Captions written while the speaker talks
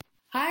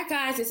Hi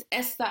guys, it's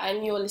Esther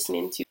and you're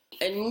listening to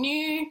a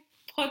new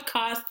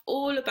podcast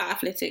all about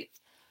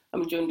athletics.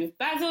 I'm joined with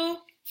Basil.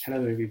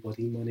 Hello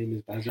everybody, my name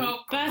is Basil. Oh,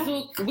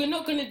 Basil, we're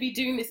not going to be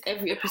doing this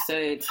every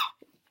episode.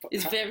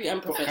 It's very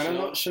unprofessional. Can I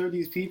not show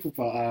these people?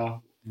 But I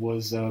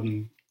was, I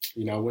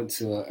went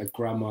to a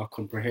grammar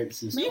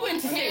comprehensive school. You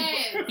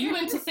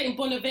went to St.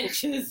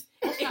 Bonaventure's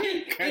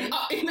in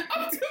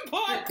Upton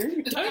Park.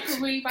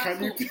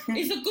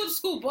 It's a good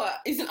school, but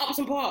it's in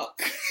Upton Park.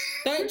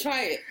 Don't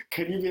try it.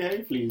 Can you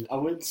behave, please? I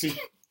went to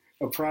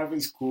a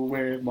private school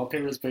where my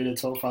parents paid a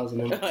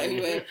 $12,000.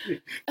 Anyway,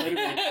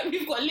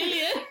 we've got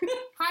Lillian.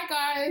 Hi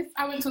guys,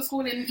 I went to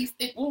school in East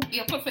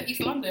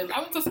London. I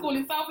went to school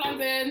in South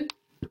London.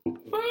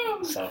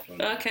 Boom. South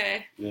London.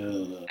 Okay.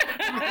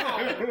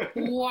 Yeah.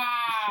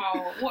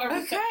 Wow. What a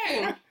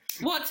Okay.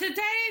 Well,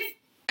 today's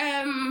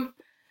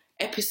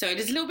episode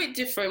is a little bit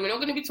different. We're not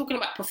going to be talking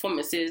about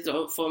performances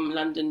from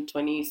London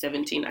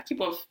 2017. I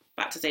keep on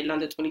about to say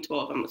London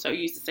 2012. I'm so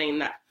used to saying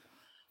that.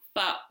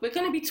 But we're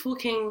going to be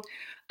talking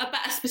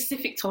about a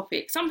specific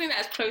topic, something that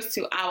is close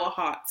to our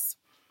hearts.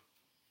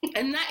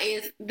 And that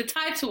is the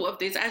title of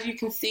this, as you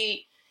can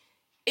see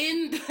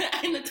in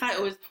the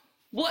title, is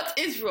What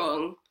is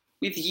Wrong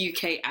with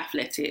UK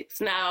Athletics?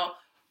 Now,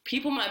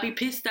 people might be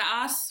pissed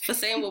at us for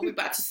saying what we're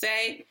about to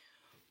say,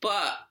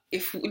 but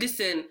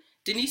listen,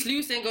 Denise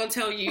Lewis ain't going to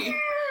tell you,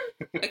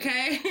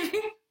 okay?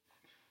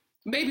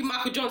 Maybe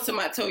Michael Johnson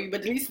might tell you,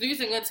 but Denise Lewis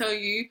ain't going to tell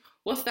you.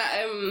 What's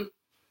that?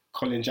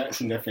 Colin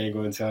Jackson definitely ain't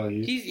going to tell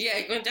you.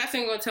 Colin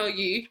Jackson ain't going to tell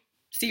you.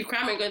 Steve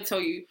Cram ain't going to tell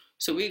you.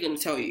 So we're going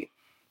to tell you.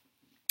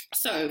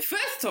 So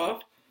first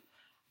off,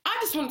 I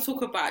just want to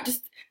talk about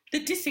just the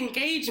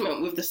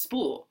disengagement with the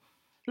sport.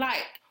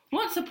 Like,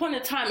 once upon a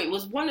time, it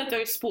was one of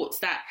those sports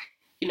that,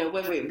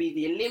 whether it be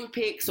the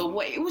Olympics or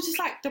what, it was just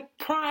like the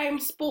prime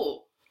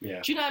sport.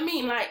 Yeah. Do you know what I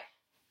mean? Like,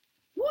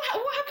 what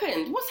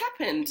happened? What's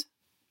happened?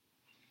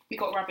 We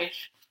got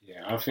rubbish.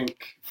 Yeah, I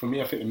think the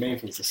main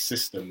thing is the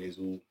system is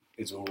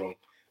all wrong.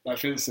 Like,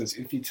 for instance,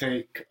 if you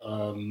take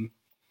in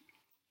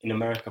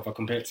America, if I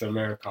compare it to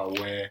America,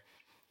 where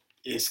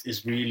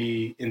it's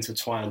really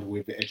intertwined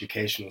with the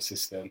educational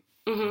system,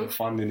 the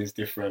funding is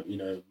different,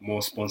 more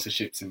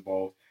sponsorships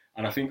involved.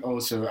 And I think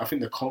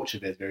the culture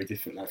there is very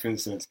different. Like, for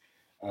instance,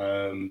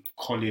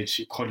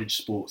 college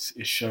sports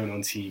is shown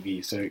on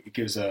TV, so it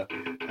gives a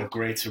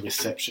greater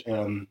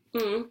reception,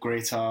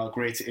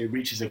 it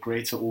reaches a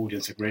greater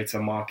audience, a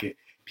greater market.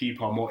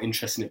 People are more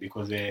interested in it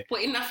because they're...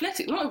 But in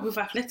athletics, not with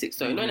athletics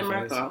though, not in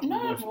America.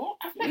 No,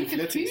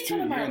 athletics is huge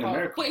in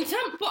America. But in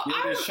terms...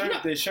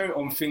 They show it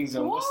on things...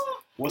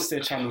 What's their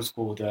channels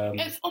called?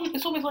 It's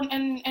always on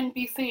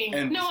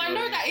NBC. No, I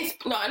know that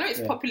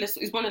it's popular.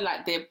 It's one of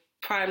like their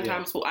prime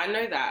time sport. I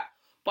know that.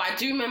 But I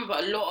do remember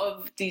a lot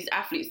of these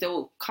athletes,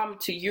 they'll come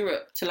to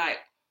Europe to like,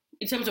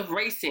 in terms of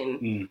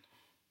racing.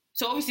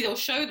 So obviously they'll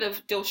show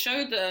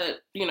the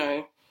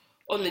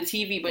on the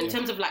TV, but in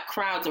terms of like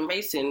crowds and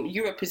racing,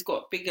 Europe has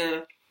got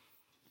bigger.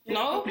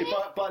 No, probably,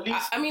 but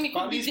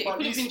at least it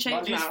could have been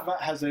changed now.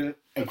 That has a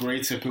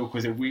greater appeal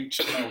because it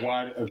reached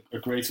a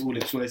greater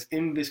audience. Whereas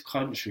in this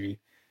country,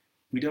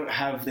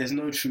 there's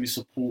no true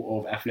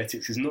support of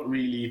athletics. It's not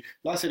really,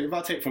 like I said, if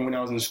I take from when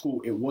I was in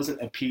school, it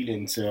wasn't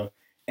appealing to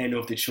any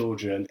of the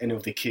children, any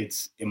of the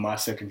kids in my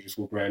secondary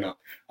school growing up.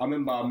 I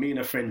remember me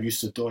and a friend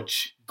used to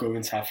dodge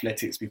going to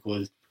athletics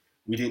because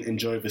we didn't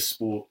enjoy the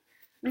sport.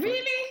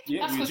 Really?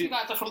 Yeah, that's because you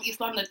guys are from East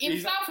London.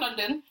 In South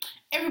London,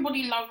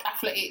 everybody loved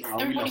athletics.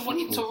 Everybody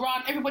wanted to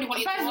run. Everybody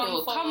wanted to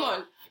run. Come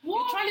on. What?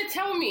 You're trying to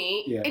tell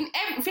me,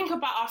 think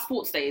about our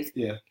sports days.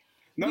 Yeah.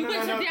 No.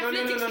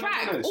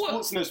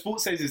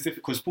 Sports days is different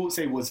because sports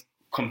day was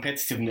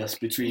competitiveness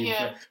between...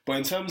 Yeah. But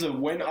in terms of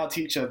when our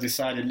teacher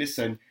decided,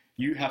 listen,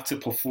 you have to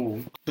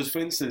perform. Because, for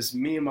instance,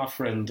 me and my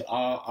friend,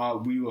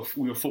 we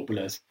were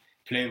footballers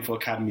playing for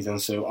academies, and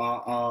so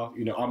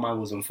our mind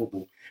was on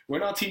football.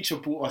 When our teacher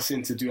brought us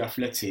in to do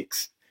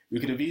athletics, we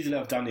could have easily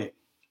have done it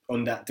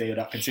on that day or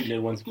that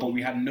particular one, but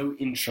we had no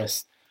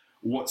interest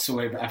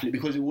whatsoever in athletics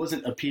because it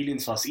wasn't appealing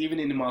to us. Even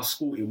in my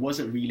school, it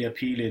wasn't really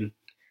appealing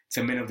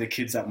to many of the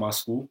kids at my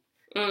school.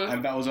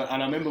 And that was, and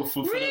I remember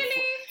for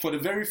the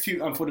very few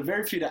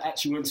that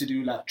actually went to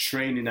do like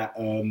training at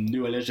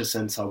Newham Leisure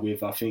Centre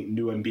with, I think,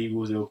 Newham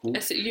Beagles they were called.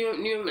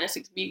 Newham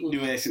Essex Beagles.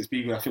 Newham Essex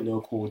Beagles, I think they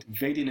were called.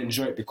 They didn't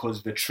enjoy it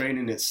because the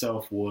training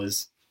itself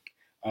was,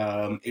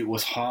 it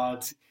was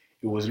hard,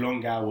 it was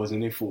long hours,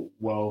 and they thought,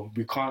 well,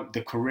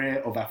 the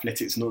career of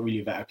athletics is not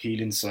really that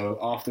appealing. So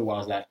after a while, I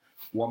was like,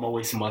 why am I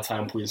wasting my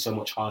time putting so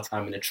much hard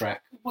time in the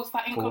track? Was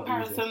that in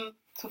comparison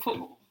to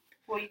football?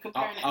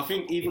 I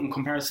think even in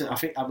comparison, I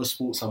think other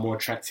sports are more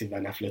attractive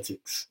than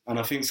athletics, and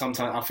I think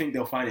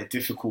they'll find it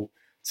difficult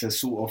to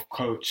sort of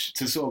coax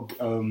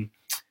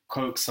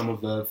some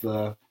of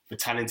the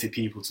talented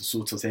people to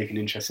sort of take an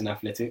interest in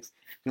athletics.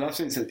 Because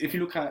I think if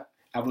you look at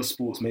other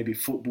sports, maybe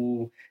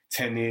football,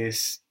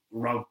 tennis,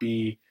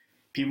 rugby,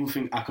 people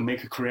think I can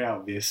make a career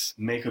out of this,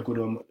 make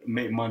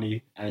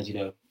money,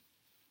 and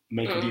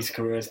make a decent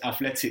careers.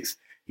 Athletics,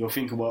 you'll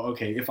think about,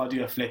 okay, if I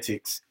do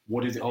athletics,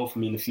 what does it hold for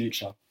me in the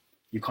future?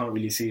 You can't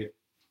really see it.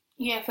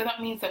 Yeah, so that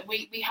means that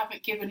we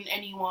haven't given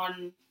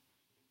anyone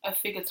a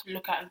figure to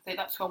look at and say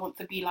that's who I want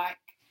to be like.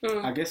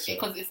 I guess so.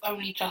 Because it's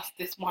only just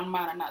this one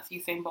man, and that's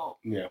Usain Bolt.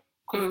 Yeah.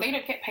 Because they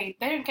don't get paid.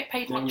 They don't get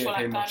paid much for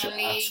like Diamond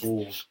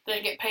League. They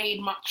don't get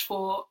paid much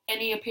for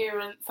any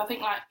appearance. I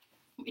think like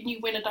when you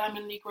win a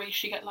Diamond League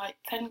race, you get like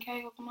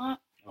 10k or something like that.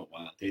 Oh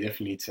wow! They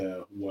definitely need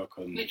to work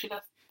on literally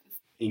that's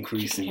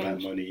increasing that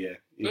money. Yeah,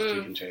 it's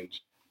chicken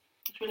change.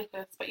 It's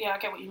ridiculous, but yeah, I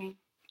get what you mean.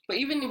 But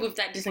even with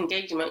that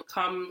disengagement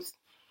comes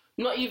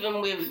not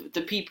even with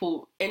the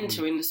people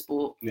entering the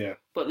sport,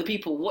 but the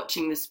people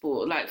watching the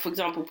sport. Like for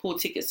example, poor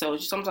ticket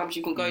sales. Sometimes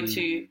you can go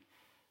to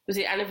was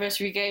it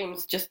anniversary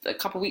games just a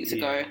couple of weeks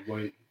ago?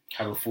 Won't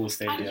have a full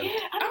stadium.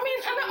 I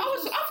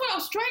thought it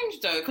was strange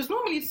though because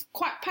normally it's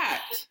quite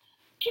packed.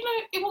 You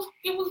know,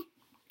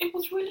 it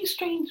was really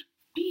strange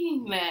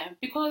being there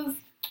because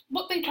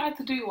what they tried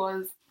to do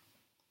was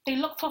they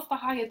locked off the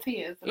higher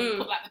tiers and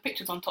put like the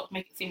pictures on top to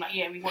make it seem like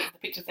we wanted the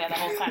pictures there the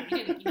whole time. We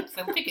didn't need to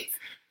sell tickets.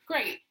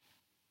 Great.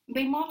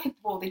 They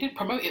they didn't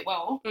promote it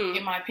well,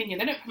 in my opinion.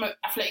 They don't promote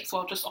athletics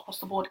well just across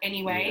the board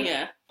anyway.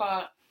 Yeah.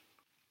 But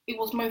it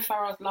was Mo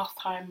Farah's last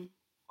time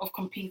of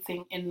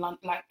competing in London,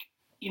 like,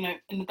 you know,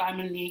 in the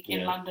Diamond League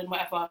in London,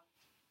 whatever.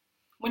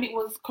 When it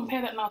was,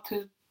 compare that now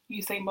to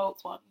Usain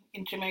Bolt's one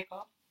in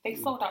Jamaica, they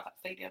sold out that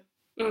stadium.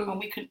 And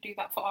we couldn't do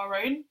that for our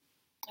own.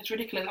 It's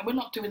ridiculous. Like, we're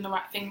not doing the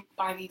right thing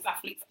by these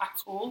athletes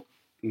at all.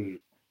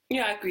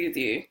 Yeah, I agree with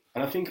you.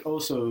 And I think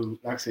also,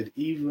 like I said,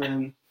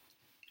 even...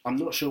 I'm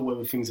not sure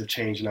whether things have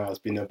changed now. It's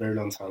been a very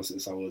long time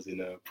since I was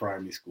in a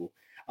primary school.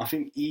 I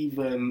think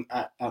even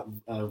at a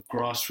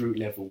grassroots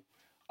level,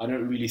 I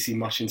don't really see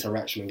much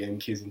interaction on getting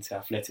kids into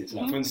athletics.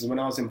 Like, for instance, when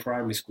I was in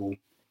primary school,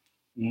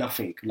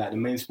 nothing. Like, the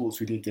main sports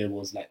we did there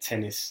was, like,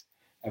 tennis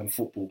and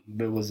football.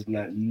 There was,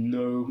 like,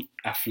 no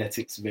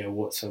athletics there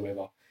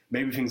whatsoever.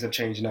 Maybe things have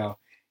changed now.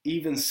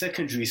 Even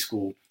secondary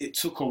school, it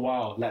took a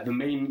while. Like, the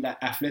main,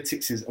 like,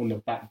 athletics is on the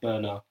back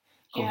burner.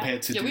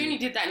 Compared to we only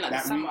did that in like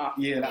the summer.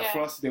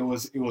 For us it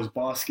was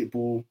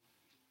basketball.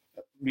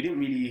 We didn't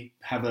really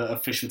have an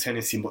official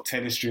tennis team, but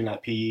tennis during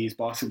like PEs,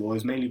 basketball. It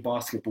was mainly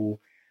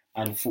basketball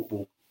and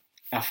football.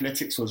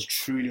 Athletics was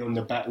truly on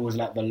the back. It was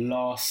like the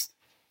last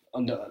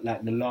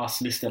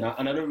list, and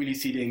I don't really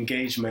see the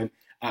engagement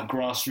at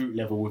grassroots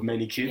level with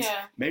many kids.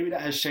 Yeah. Maybe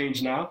that has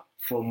changed now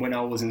from when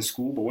I was in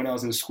school, but when I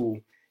was in school,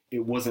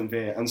 it wasn't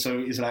there. And so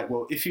it's like,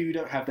 well, if you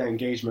don't have that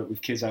engagement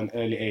with kids at an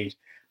early age,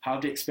 how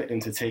do you expect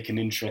them to take an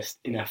interest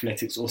in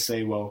athletics or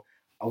say, well,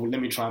 let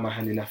me try my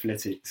hand in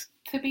athletics?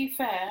 To be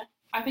fair,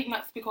 I think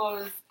that's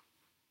because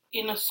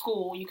in a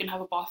school you can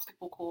have a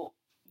basketball court,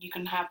 you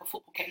can have a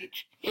football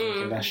cage, you don't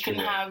even need to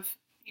have,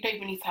 you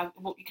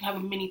can have a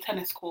mini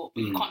tennis court,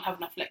 but you can't have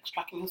an athletics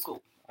track in your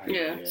school.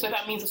 So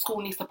that means the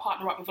school needs to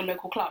partner up with a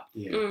local club.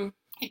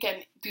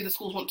 Again, do the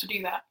schools want to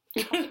do that?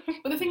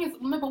 But the thing is,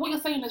 but what you're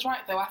saying is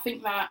right though. I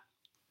think that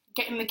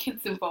getting the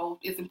kids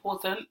involved is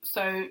important.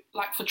 So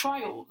like for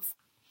trials,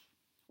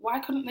 why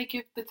couldn't they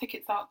give the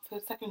tickets out to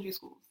secondary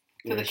schools,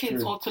 to the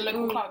kids or to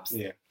local clubs?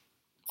 Yeah.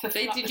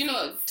 Did you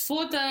know,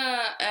 for the,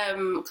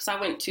 because I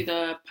went to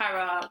the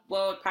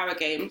World Para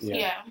Games.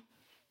 Yeah.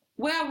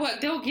 Where I worked,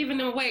 they were giving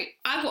them away.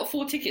 I got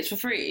 4 tickets for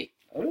free.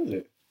 Oh, is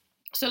it?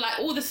 So, like,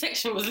 all the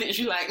section was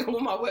literally, like, all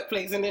my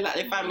workplace and then, like,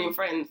 their family and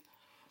friends.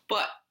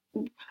 But,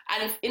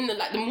 and in the,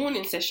 like, the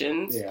morning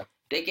sessions,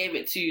 they gave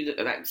it to,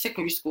 the, like,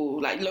 secondary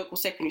school, like, local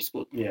secondary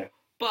school. Yeah.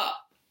 But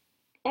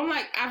on,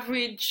 like,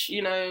 average,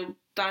 you know,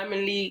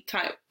 Diamond League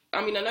type,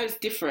 I mean, I know it's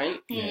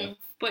different,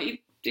 but you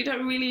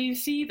don't really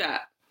see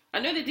that. I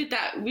know they did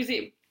that, was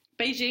it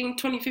Beijing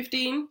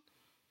 2015?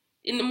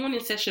 In the morning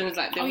sessions,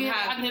 like, they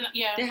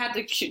had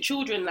the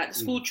children, like, the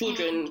school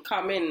children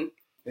come in.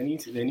 They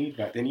need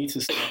to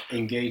start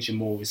engaging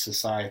more with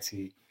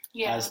society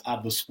as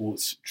other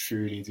sports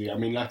truly do. I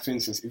mean, like, for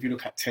instance, if you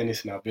look at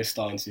tennis now, they're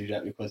starting to do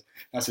that because,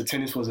 like I said,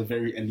 tennis was a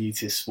very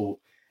elitist sport,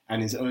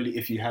 and it's only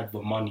if you had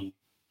the money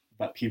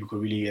that people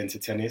could really enter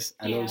tennis.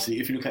 And obviously,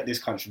 if you look at this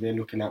country, they're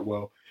looking at,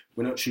 well,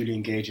 we're not truly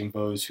engaging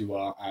those who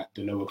are at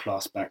the lower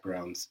class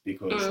backgrounds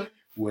because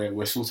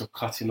we're sort of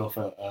cutting off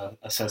a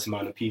certain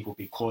amount of people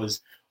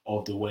because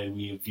of the way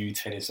we view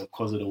tennis, or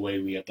because of the way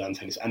we have done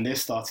tennis. And they're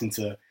starting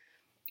to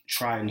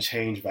try and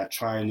change that,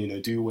 try and, you know,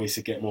 do ways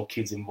to get more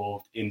kids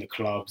involved in the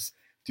clubs,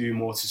 do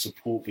more to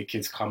support the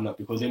kids coming up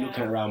because they're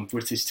looking around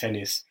British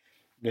tennis,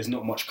 there's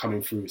not much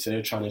coming through. So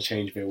they're trying to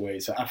change their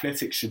ways. So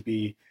athletics should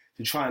be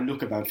to try and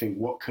look at that and think,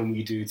 what can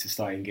we do to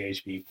start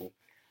engage people?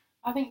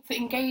 I think to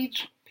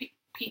engage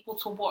people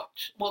to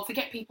watch, to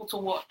get people to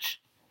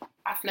watch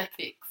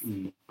athletics,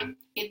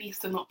 it needs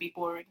to not be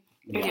boring.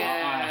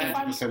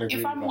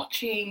 If I'm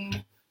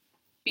watching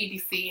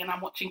BBC and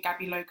I'm watching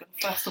Gabby Logan,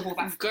 first of all,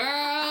 that's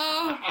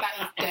that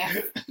is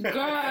death.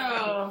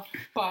 Girl.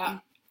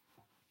 But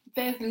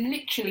there's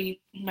literally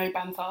no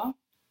banter.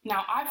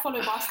 Now, I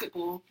follow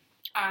basketball,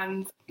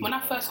 and when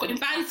I first got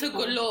into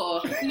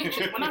galore.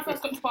 Literally, when I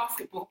first got into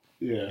basketball,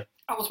 I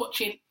was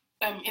watching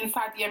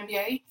Inside the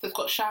NBA. So it's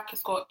got Shaq,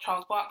 it's got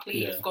Charles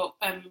Barkley, it's got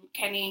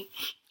Kenny.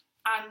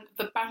 and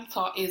the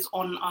banter is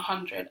on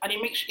 100, and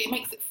it makes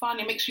it fun.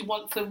 It makes you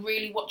want to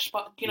really watch,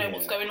 but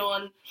what's going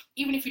on,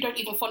 even if you don't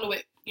even follow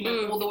it,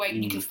 all the way.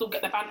 You can still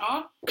get the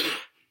banter.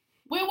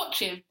 We're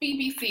watching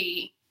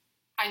BBC,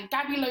 and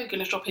Gabby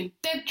Logan is dropping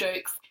dead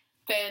jokes.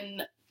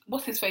 Then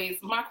what's his face?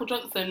 Michael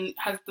Johnson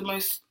has the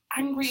most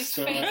angriest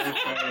face.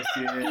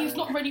 He's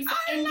not ready for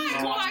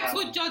anyone.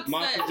 Michael Johnson.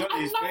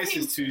 His face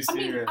is too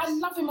serious. I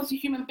love him as a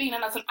human being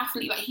and as an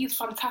athlete. Like, he's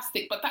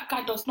fantastic, but that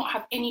guy does not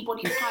have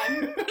anybody's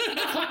time. He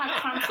does not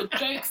have time for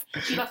jokes.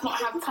 He does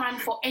not have time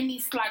for any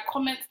sly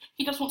comments.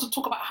 He just wants to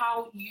talk about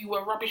how you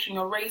were rubbish in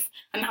your race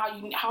and how do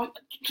you know what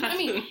I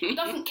mean? He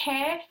doesn't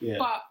care. Yeah.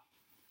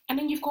 And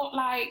then you've got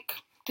like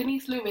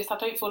Denise Lewis. I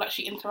don't feel like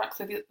she interacts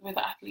with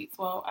the athletes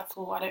well at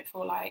all. I don't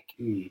feel like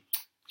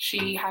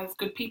she has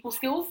good people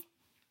skills.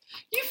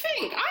 You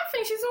think? I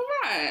think she's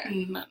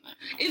alright. No.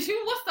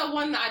 What's the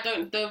one that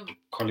I don't...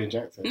 Colin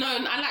Jackson. No,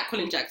 I like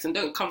Colin Jackson.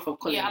 Don't come from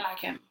Colin. Yeah, I like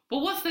him. But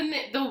what's the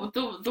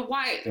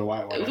white... The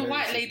white one. The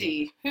white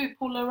lady. Who?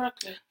 Paula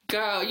Radcliffe.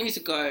 Girl, you need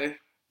to go.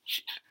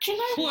 Do you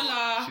know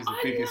Paula? She's the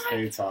biggest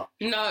hater.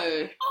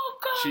 No. Oh,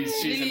 God.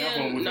 She's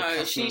another one with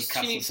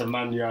Castle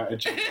Semenya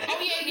agenda. Oh,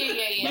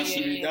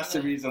 yeah. That's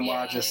the reason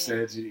why I just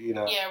said,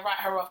 Yeah, write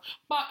her off.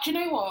 But do you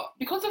know what?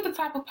 Because of the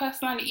type of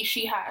personality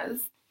she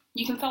has,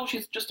 you can tell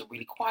she's just a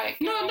really quiet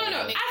girl. No.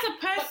 As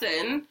a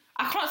person,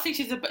 I can't say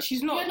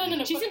she's not.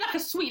 No. She seems like a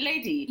sweet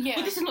lady. Yeah.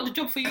 But this is not the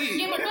job for you.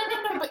 Yeah, but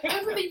no. But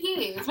over the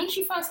years, when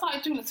she first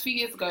started doing this a few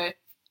years ago,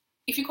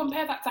 if you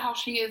compare that to how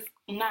she is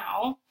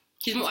now,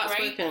 she's more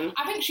outspoken.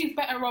 I think she's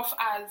better off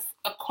as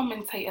a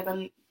commentator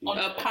than on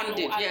a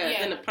pundit.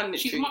 Than a pundit.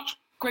 She's much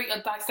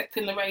greater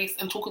dissecting the race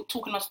and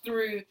talking us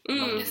through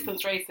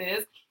long-distance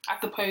races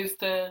as opposed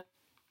to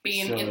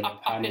being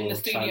up in the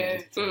studio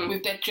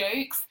with dead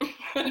jokes.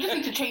 We just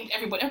need to change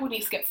everybody. Everyone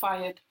needs to get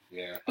fired.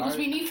 Yeah. Because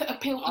we need to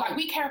appeal. Like,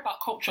 we care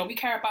about culture. We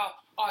care about,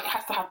 it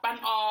has to have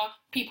banter.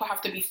 People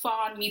have to be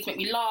fun. It needs to make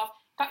me laugh.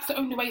 That's the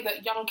only way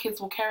that young kids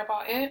will care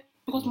about it.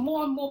 Because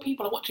more and more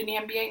people are watching the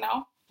NBA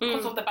now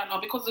because of the banter,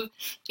 because of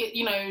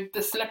it,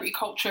 the celebrity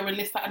culture and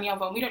this, that, and the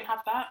other. And we don't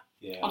have that.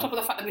 Yeah. On top of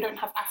the fact that we don't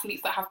have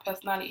athletes that have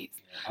personalities.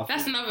 Yeah.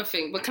 That's another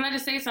thing. But can I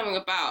just say something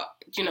about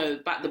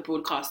the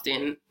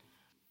broadcasting?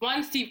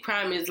 One, Steve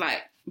Cram is like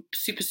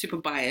super, super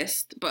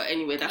biased. But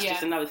anyway, that's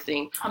just another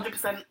thing.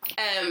 100%.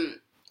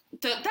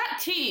 That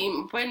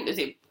team, is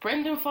it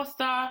Brendan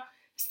Foster,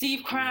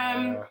 Steve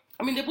Cram? Yeah.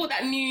 I mean, they brought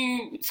that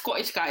new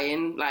Scottish guy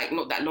in, like,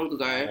 not that long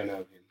ago. I don't know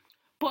him.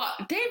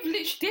 But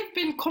they've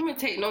been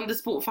commentating on the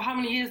sport for how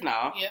many years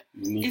now? Yeah.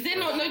 Is there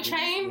no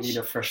change? We need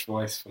a fresh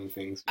voice from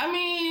things. I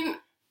mean...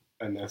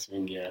 And that's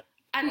been,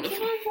 And do you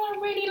know who I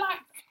really like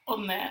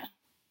on there?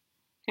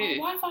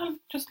 Who? Why have I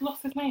just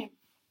lost his name?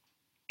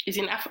 Is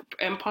he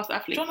an past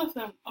athlete?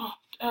 Jonathan.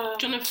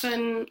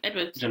 Jonathan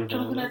Edwards.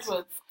 Jonathan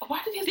Edwards.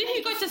 Why did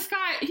he go to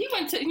Sky? He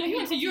went to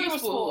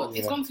Eurosport.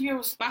 It's gone to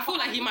Eurosport. But I feel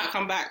like he might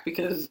come back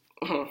because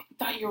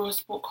that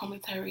Eurosport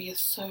commentary is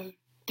so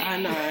dead. I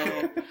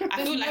know.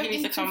 I feel like he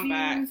needs to come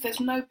back. There's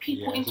no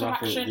people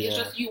interaction. It's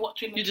just you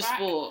watching the track.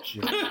 Sport.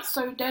 And that's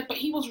so dead. But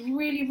he was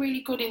really,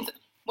 really good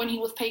when he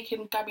was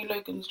taking Gabby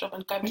Logan's job.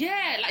 And Gabby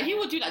he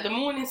would do like the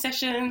morning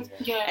sessions.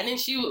 Yeah. And then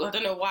I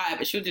don't know why,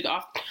 but she'll do the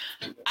after.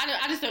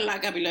 I just don't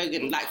like Gabby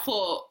Logan. Like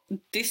for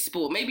this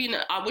sport, maybe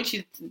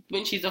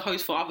when she's a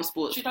host for other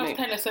sports. She does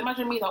tennis. So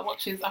imagine me that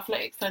watches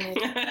athletics tennis.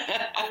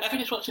 I'll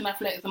finish watching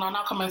athletics and I'll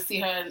now come and see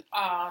her. And,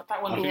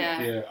 that one.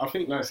 I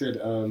think, like I said,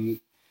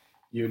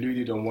 you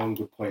alluded on one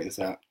good point is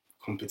that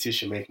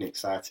competition making it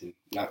exciting.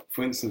 Like,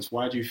 for instance,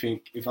 why do you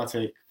think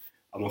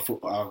I'm a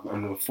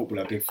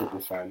footballer, a big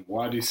football fan.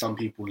 Why do some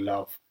people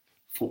love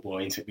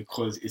football?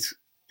 Because it's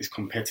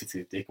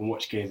competitive. They can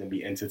watch games and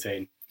be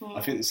entertained.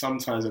 I think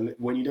sometimes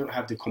when you don't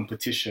have the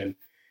competition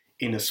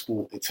in a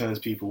sport, it turns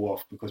people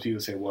off because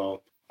people say,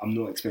 well, I'm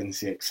not expecting to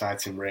see an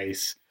exciting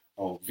race.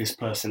 Or this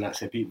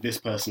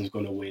person's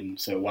going to win,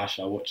 so why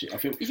should I watch it? I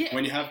think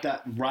when you have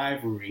that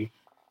rivalry...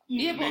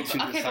 Yeah, but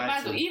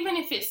Basil, even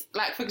if it's,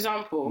 like, for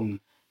example,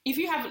 if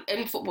you have,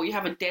 in football, you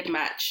have a dead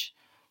match...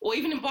 Or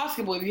even in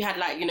basketball, if you had,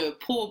 like,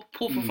 poor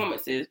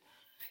performances,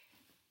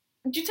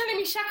 you're telling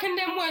me Shaq and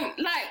them weren't,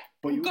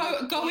 like,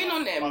 go in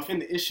on them? I think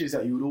the issue is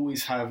that you would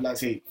always have, like,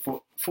 say,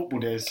 for football,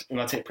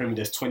 when I take Premier,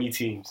 there's 20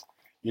 teams.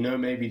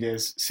 Maybe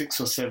there's 6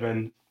 or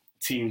 7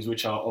 teams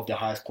which are of the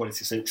highest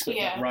quality. So you expect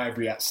that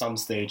rivalry at some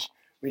stage,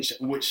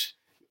 which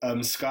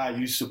Sky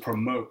used to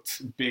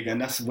promote big, and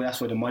that's where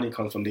the money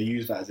comes from. They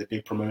use that as a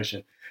big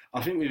promotion.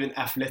 I think within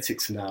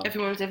athletics now...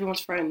 Everyone's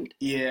friend.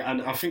 Yeah,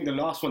 and I think the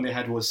last one they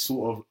had was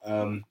sort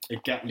of a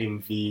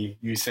Gatlin v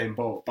Usain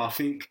Bolt. But I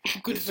think...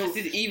 Good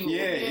versus evil.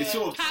 Yeah, it's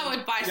sort of...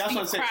 Powered by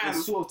Steve Cram.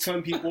 It sort of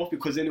turned people off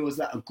because then it was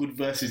like a good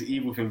versus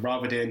evil thing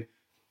rather than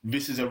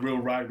this is a real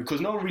rivalry. Because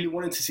no one really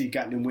wanted to see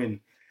Gatlin win.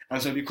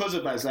 And so because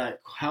of that, it's like,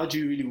 how do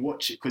you really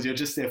watch it? Because you're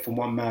just there for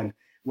one man.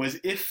 Whereas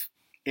if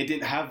it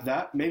didn't have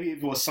that, maybe if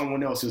it was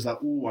someone else, it was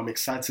like, ooh, I'm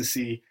excited to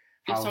see...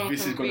 how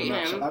this is going to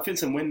match. I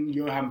think when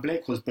Johan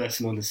Blake was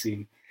bursting on the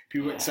scene,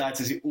 people were excited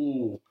to see,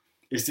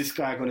 is this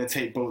guy going to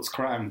take Bolt's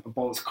crown?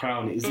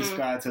 Is this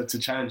guy to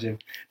challenge him?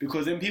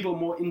 Because then people are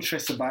more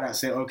interested by that,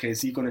 say, okay,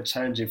 is he going to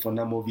challenge him for a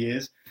number of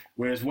years?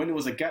 Whereas when it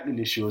was a Gatlin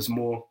issue, it was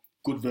more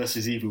good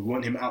versus evil. We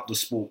want him out the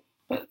sport.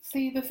 But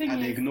see, the thing and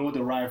is... they ignore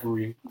the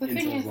rivalry. The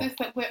thing is this,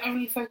 that we're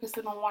only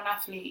focusing on one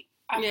athlete.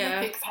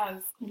 Athletics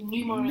has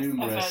numerous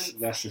events.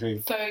 That's the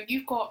thing. So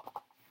you've got,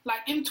 like,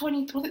 in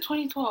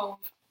 2012,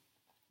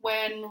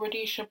 when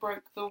Rhodesia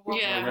broke the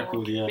world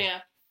record,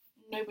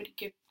 nobody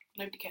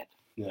cared.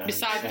 Yeah,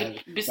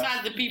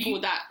 besides the people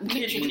that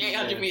literally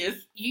 800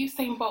 meters.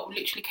 Usain Bolt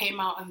literally came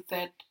out and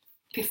said,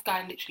 this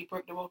guy literally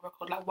broke the world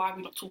record. Like, why are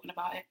we not talking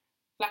about it?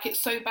 Like,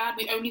 it's so bad.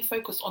 We only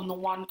focus on the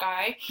one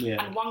guy,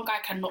 and one guy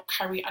cannot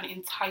carry an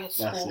entire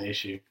sport. That's the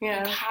issue.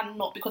 Yeah. You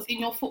cannot, because in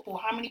your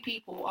football, how many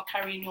people are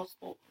carrying your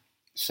sport?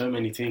 So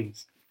many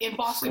teams. In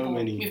basketball,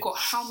 we've got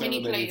how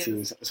many players?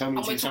 Teams. So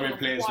many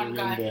players one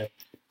guy.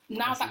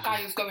 Now that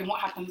guy is going, what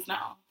happens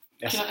now?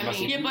 Do you know what I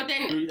mean? Yeah, but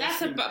then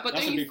that's a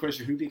big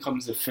question. Who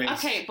becomes the face?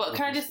 Okay, but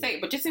can I just say,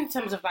 but just in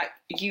terms of like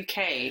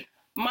UK,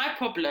 my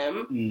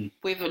problem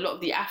with a lot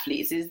of the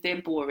athletes is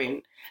they're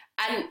boring,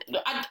 and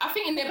I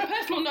think in their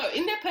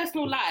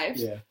personal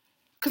lives,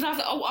 because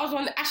I was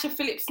on the Asha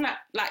Phillips snap.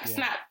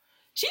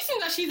 She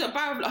seems like she's a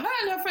barrel of love. Her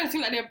and her friends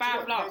seem like they're a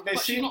barrel of love. But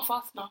she's not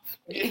fast enough.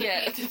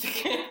 Yeah.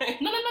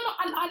 No.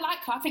 I like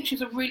her. I think she's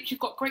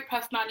got great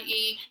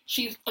personality.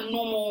 She's a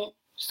normal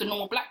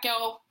black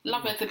girl.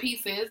 Love her to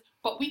pieces.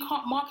 But we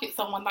can't market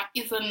someone that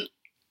isn't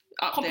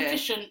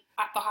competition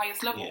at the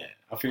highest level. Yeah,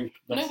 I think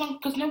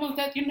no one's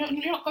there.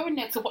 You're not going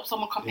there to watch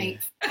someone compete.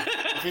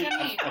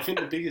 I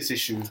think my biggest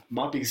issue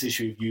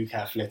with UK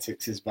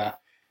athletics is that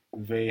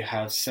they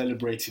have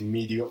celebrated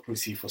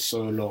mediocrity for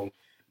so long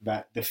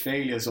that the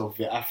failures of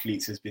the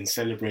athletes has been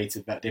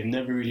celebrated, that they've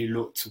never really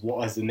looked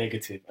what is the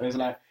negative. And it's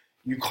like,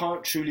 you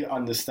can't truly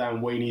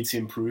understand where you need to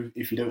improve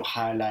if you don't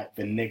highlight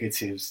the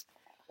negatives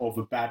of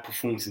the bad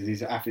performances of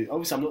these athletes.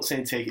 Obviously, I'm not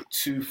saying take it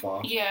too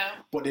far,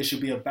 but there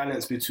should be a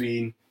balance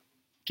between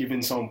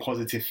giving someone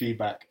positive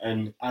feedback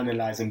and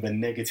analysing the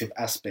negative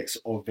aspects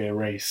of their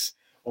race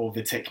or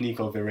the technique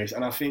of their race.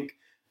 And I think,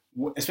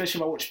 especially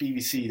if I watch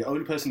BBC, the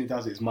only person who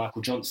does it is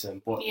Michael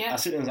Johnson. But I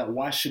sit there and I was like,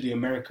 why should the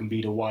American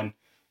be the one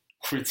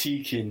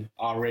critiquing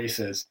our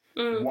racers?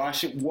 What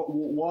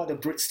are the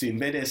Brits doing?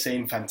 They're there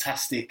saying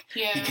fantastic,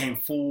 he came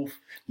fourth,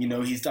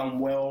 he's done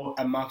well,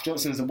 and Michael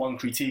Johnson's the one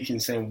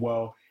critiquing, saying,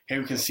 well, here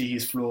we can see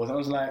his flaws. And I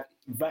was like,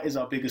 that is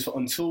our biggest flaw.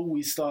 Until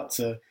we start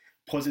to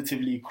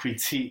positively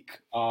critique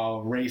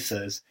our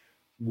racers,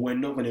 we're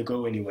not going to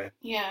go anywhere.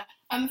 Yeah,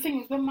 and the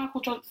thing is, when Michael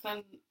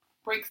Johnson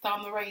breaks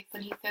down the race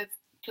and he says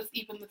just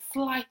even the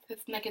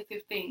slightest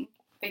negative thing,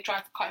 they try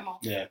to cut him off.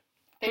 Yeah.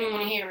 They don't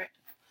want to hear it.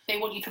 They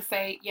want you to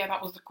say, yeah,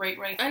 that was a great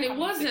race. And it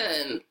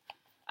wasn't.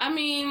 I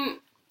mean,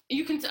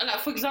 you can,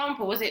 for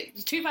example, was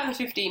it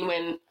 2015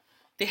 when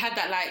they had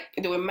that,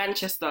 they were in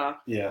Manchester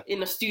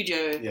in a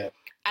studio? Yeah.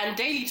 And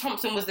Daley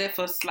Thompson was there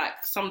for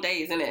some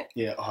days, innit?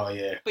 Yeah,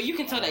 But you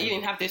can tell that you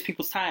didn't have those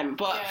people's time.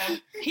 But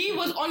he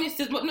was honest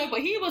as well. No, but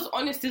he was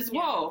honest as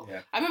well.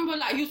 Yeah. I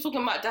remember he was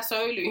talking about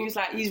Dasaolu. He was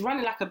like, he's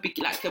running like a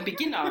beginner.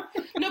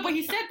 No, but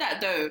he said that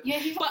though. Yeah,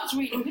 he runs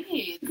really weird.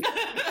 He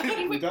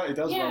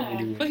does run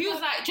really weird. But he was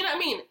like, do you know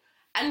what I mean?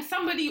 And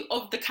somebody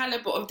of the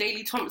caliber of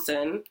Daley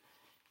Thompson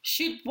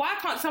why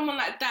can't someone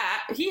like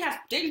that?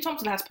 Daley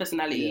Thompson has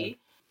personality. Yeah.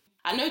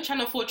 I know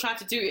Channel 4 tried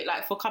to do it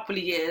for a couple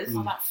of years.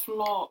 Oh, that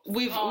flop.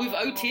 With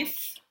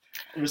Otis.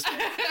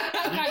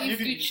 How you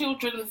do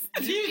children's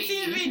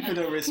TV.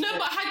 No,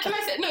 but how can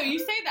I say? No, you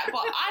say that,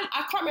 but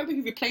I can't remember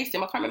who replaced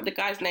him. I can't remember the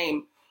guy's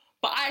name.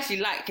 But I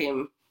actually like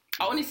him.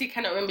 I honestly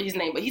cannot remember his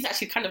name, but he's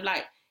actually kind of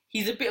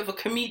he's a bit of a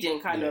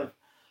comedian kind of.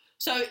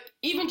 So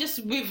even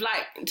just with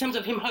in terms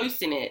of him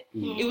hosting it,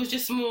 it was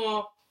just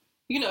more,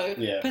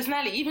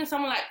 personality. Even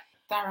someone like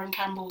Darren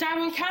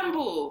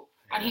Campbell.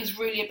 And he's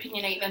really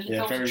opinionated and he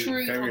tells the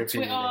truth on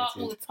Twitter all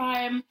the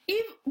time.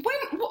 What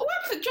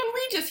happened to John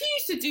Regis? He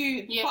used to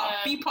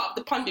be part of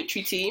the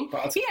punditry team.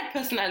 He had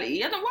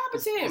personality. I don't know what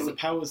happened to him. It's the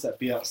powers that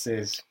be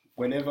upstairs.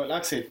 Whenever,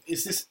 like I said,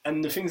 it's this,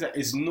 and the things that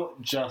is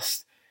not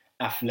just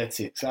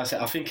athletics. Like I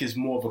said, I think it's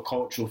more of a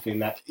cultural thing.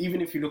 That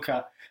even if you look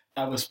at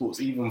other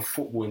sports, even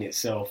football in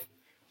itself,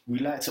 we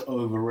like to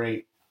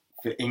overrate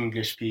the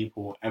English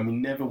people and we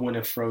never want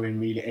to throw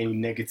in really any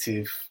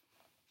negative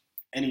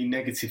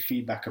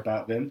feedback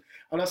about them.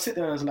 And I sit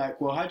there and I was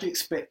like, well, how do you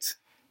expect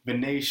the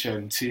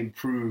nation to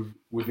improve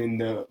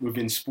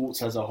within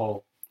sports as a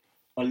whole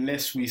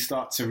unless we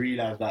start to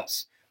realise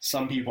that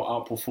some people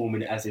aren't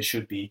performing as they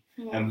should be,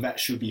 and that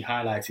should be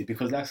highlighted?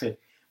 Because like I said,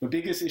 the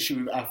biggest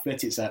issue with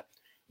athletics is that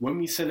when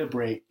we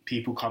celebrate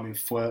people coming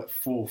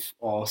fourth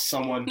or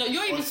someone... No,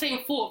 you're even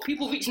saying fourth.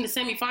 People reaching the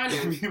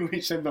semi-finals.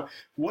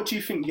 What do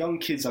you think young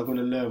kids are going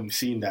to learn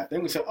seeing that? They're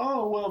going to say,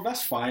 oh, well,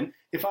 that's fine.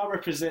 If I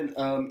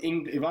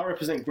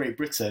represent Great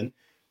Britain,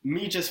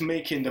 me just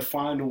making the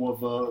final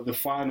of a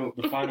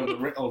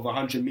 100-metre or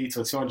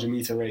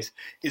 200-metre race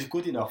is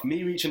good enough.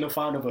 Me reaching the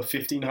final of a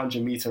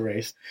 1,500-metre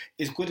race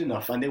is good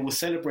enough. And they will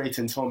celebrate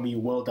and tell me,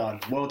 well done,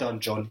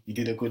 John, you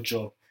did a good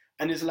job.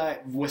 And it's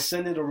like, we're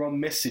sending the wrong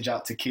message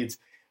out to kids.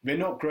 They're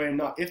not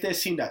growing up. If they're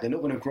seeing that, they're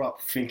not going to grow up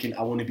thinking,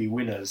 I want to be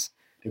winners.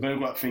 They're going to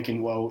grow up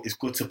thinking, well, it's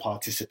good to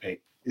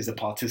participate. It's the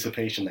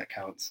participation that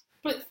counts.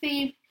 But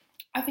see,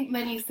 I think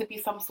there needs to be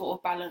some sort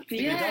of balance.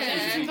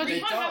 Yeah, but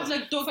you can't have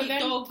like dog eat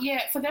dog.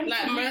 Yeah, for them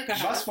like America.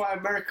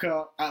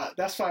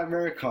 That's why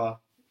America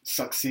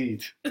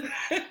succeed.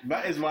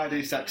 That is why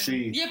they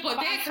succeed. Yeah, but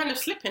they're kind of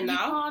slipping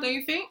now, don't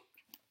you think?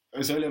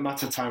 It's only a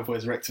matter of time before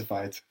it's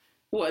rectified.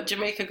 What,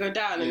 Jamaica go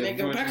down and then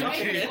go back up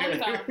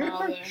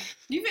again?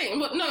 You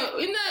think? Well, no,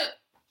 in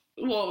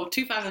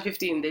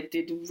 2015 they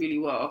did really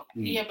well.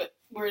 Yeah, but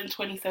we're in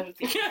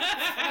 2017.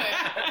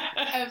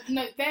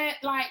 No, they're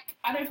like,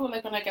 I don't feel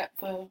they're gonna get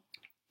the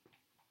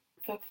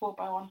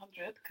 4x100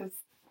 because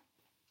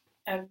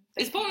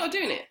is Paul not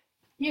doing it?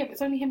 Yeah, but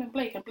it's only him and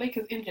Blake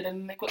is injured,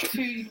 and they've got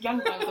 2 young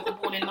guys that were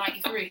born in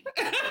 '93.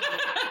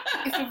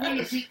 It's a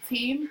really weak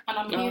team, and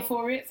I'm here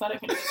for it, so I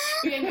don't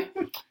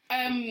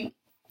think.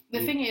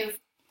 The thing is,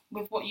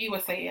 with what you were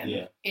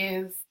saying,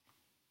 is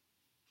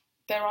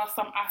there are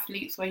some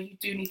athletes where you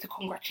do need to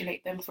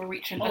congratulate them for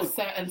reaching a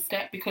certain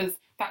step, because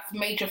that's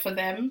major for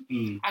them,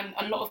 and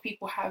a lot of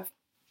people have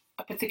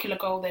a particular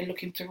goal they're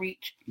looking to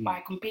reach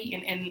by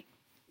competing in,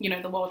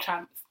 the world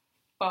champs.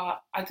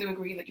 But I do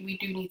agree that we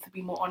do need to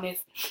be more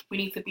honest. We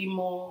need to be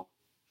more.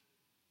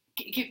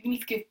 We need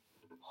to give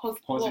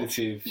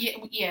positive.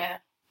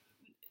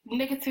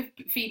 Negative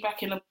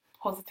feedback in a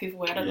positive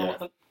way. I don't know what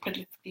the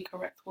politically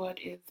correct word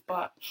is,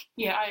 but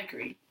yeah, I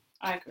agree.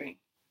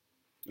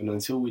 And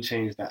until we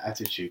change that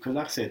attitude, because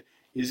like I said,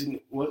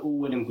 we're all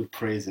well and good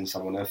praising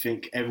someone. I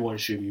think everyone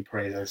should be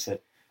praised. As I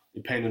said,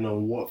 depending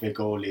on what their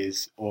goal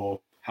is or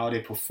how they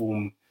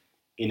perform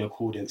in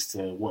accordance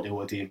to what they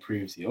were doing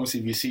previously.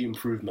 Obviously, if you see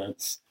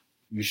improvements,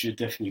 you should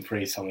definitely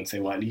praise someone and say,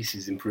 well, at least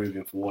he's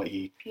improving for what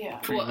he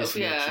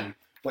previously achieved.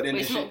 But then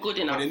it's not good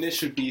enough. But then there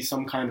should be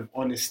some kind of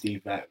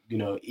honesty that,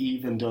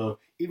 even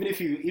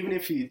if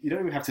you don't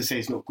even have to say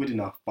it's not good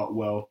enough, but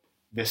well,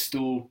 there's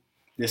still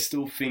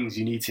things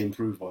you need to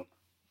improve on.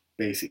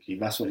 Basically,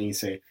 that's what you need to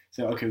say.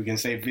 So, okay, we can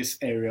say this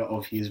area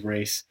of his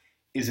race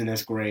isn't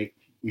as great.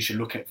 We should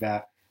look at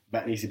that.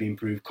 That needs to be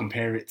improved.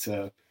 Compare it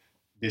to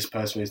this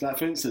person. It's like,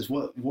 for instance,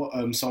 what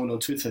someone on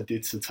Twitter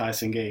did to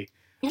Tyson Gay.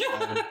 Did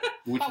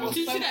you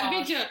see that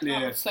video?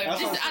 Yeah.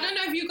 I don't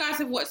know if you guys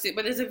have watched it,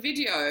 but there's a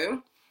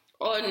video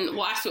on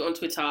what I saw on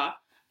Twitter,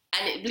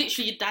 and it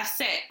literally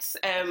dissects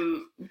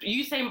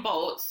Usain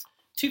Bolt's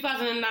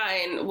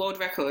 2009 world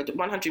record,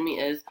 100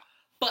 meters,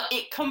 but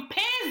it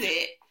compares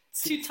it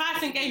to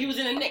Tyson Gay, who was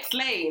in the next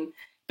lane.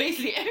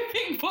 Basically,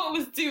 everything Bolt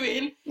was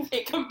doing,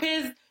 it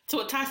compares to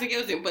what Tyson Gay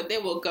was doing, but they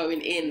were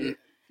going in.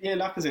 Yeah,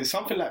 like I said,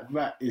 something like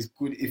that is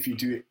good if you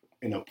do it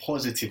in a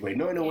positive way,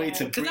 not in a way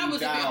to bring down. A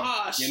bit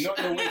harsh. Yeah, not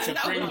in a way to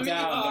bring down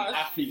the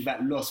athlete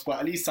that lost, but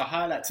at least to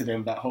highlight to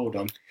them that, hold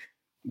on,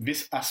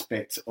 this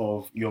aspect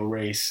of your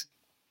race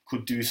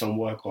could do some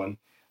work on.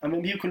 And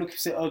then people can look and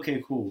say,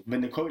 okay, cool.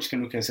 Then the coach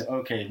can look and say,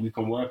 okay, we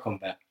can work on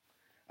that.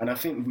 And I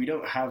think we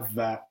don't have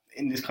that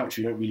in this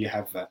country. We don't really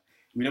have that.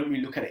 We don't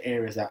really look at the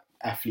areas that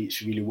athletes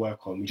should really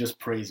work on. We just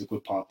praise the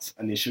good parts,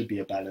 and there should be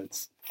a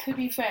balance. To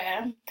be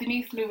fair,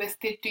 Denise Lewis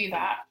did do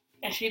that,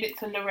 and she did it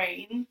to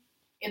Lorraine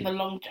in the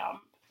long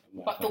jump.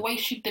 But the way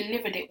she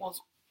delivered it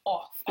was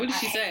off. What did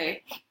she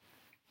say?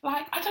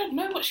 Like, I don't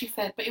know what she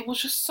said, but it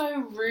was just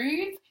so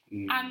rude.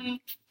 And,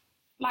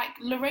 like,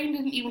 Lorraine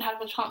didn't even have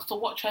a chance to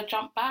watch her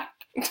jump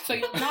back. So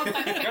you're now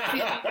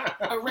dissecting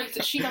a race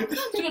that she done.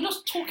 So you're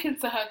just talking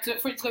to her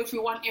for it to go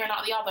through one ear and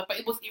out the other. But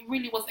it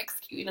really was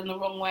executed in the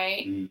wrong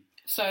way.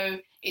 So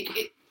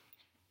it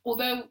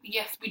although,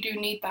 yes, we do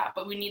need that,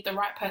 but we need the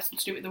right person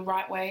to do it the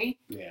right way.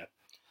 Yeah.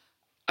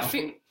 I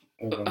think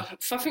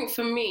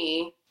for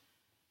me,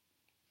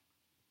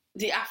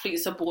 the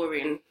athletes are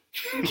boring.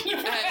 I've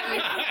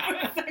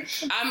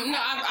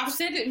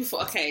said it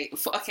before.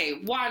 Okay.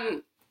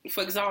 One,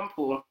 for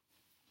example,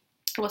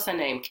 what's her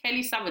name?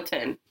 Kelly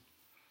Saverton.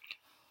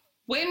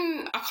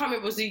 When I can't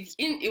remember,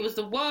 it was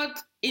the World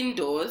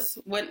Indoors.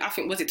 When I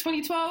think, was it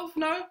 2012?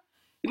 No,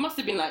 it must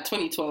have been like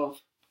 2012.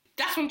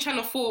 That's when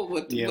Channel 4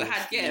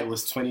 it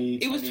was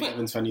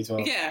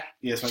 2012. Yeah.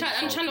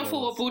 And Channel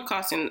 4 were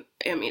broadcasting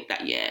it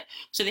that year.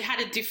 So they had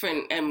a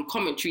different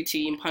commentary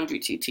team,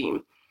 punditry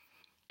team.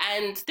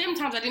 And them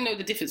times I didn't know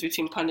the difference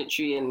between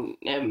punditry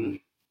and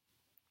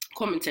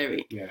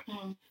commentary. Yeah.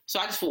 So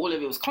I just thought all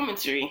of it was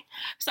commentary.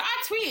 So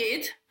I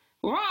tweeted,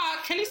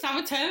 Kelly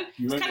Saverton.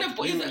 You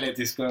won't let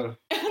this go.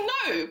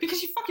 No, because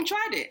she fucking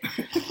tried it.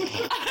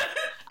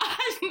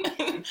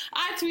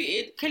 I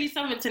tweeted, Kelly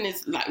Saverton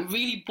is like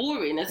really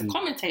boring as a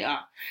commentator.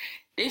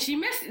 Then she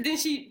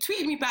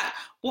tweeted me back,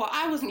 well,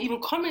 I wasn't even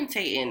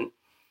commentating.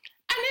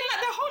 And then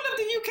like the whole of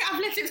the UK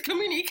athletics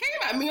community came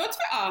at me on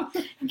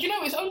Twitter. Do you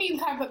know, it's only in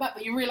times like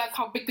that you realise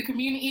how big the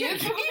community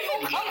is. even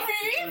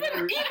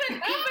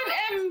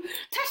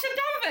Tasha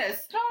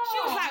Danvers. Oh. She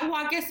was like, well,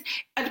 I guess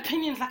an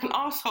opinion's like an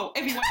arsehole.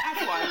 Everyone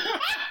has one.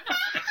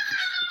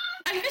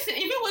 And listen,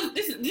 if it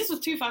was, this was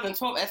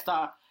 2012,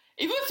 Esther.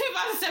 If it was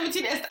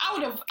 2017, Esther, I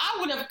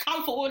would have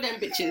come for all them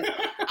bitches.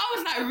 I I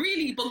was like,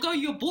 really? But girl,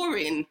 you're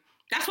boring.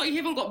 That's why you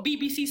haven't got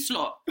BBC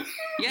slot.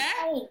 Yeah?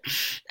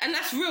 And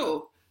that's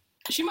real.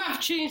 She might have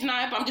changed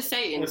now, but I'm just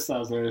saying. That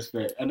sounds no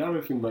respect.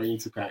 Another thing about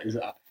Intercat is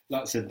that,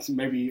 like I said,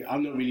 maybe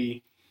I'm not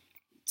really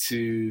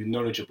too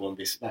knowledgeable on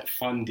this, like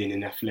funding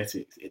in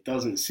athletics. It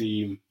doesn't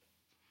seem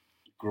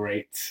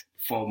great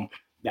from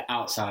the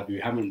outside. We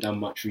haven't done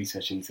much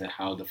research into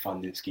how the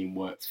funding scheme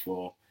works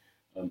for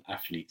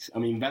athletes. I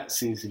mean, that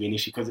seems to be an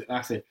issue because, like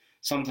I said,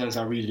 sometimes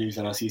I read news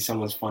and I see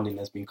someone's funding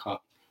has been cut.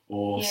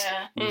 Or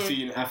you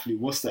see an athlete,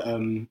 what's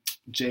the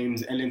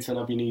James Ellington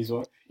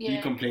Ebenezer? He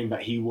complained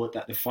that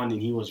that the funding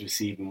he was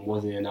receiving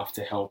wasn't enough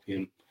to help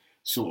him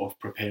sort of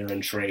prepare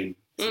and train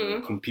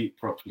to compete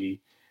properly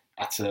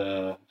at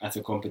a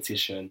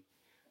competition.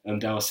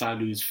 Dawa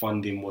Salu's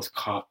funding was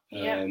cut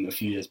a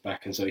few years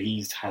back, and so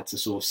he's had to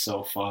sort of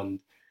self-fund.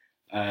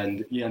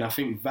 And I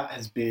think that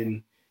has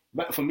been,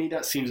 for me,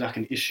 that seems like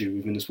an issue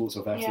within the sports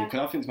of athlete.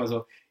 Because I think to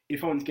myself,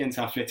 if I'm getting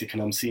to athletic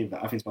and I'm seeing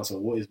that, I think to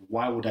myself,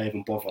 why would I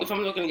even bother? If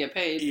I'm not going to get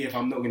paid. If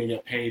I'm not going to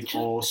get paid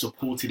or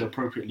supported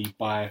appropriately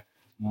by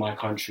my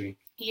country.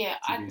 Yeah,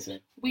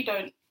 we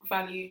don't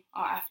value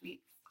our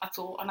athletes at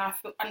all. And I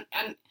feel,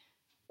 and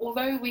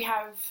although we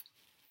have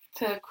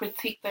to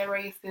critique their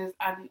races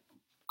and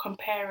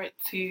compare it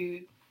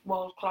to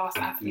world-class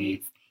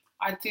athletes,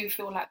 I do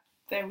feel like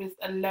there is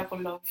a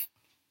level of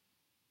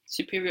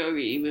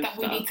superiority with that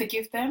we need to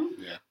give them.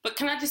 Yeah. But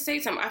can I just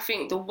say something? I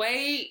think the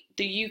way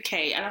the UK,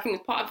 and I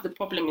think part of the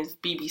problem is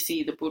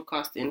BBC, the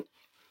broadcasting,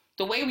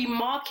 the way we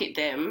market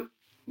them,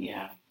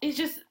 is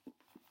just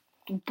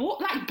I'm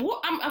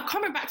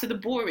coming back to the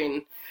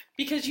boring,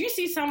 because you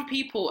see some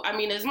people. I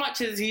mean, as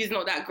much as he's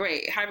not that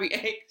great, Harry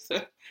Akins,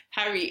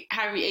 Harry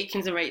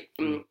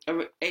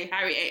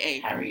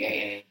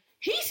AA.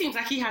 He seems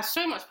like he has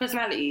so much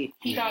personality.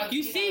 He does.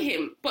 You see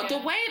him, but the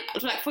way,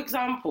 like for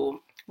example,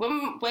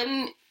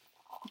 when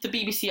the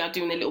BBC are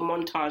doing their little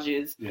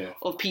montages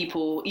of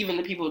people, even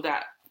the people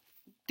that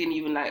didn't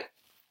even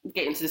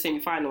get into the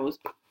semi-finals,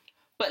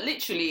 but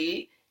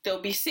literally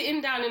they'll be sitting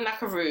down in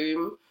like a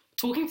room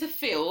talking to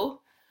Phil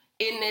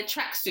in their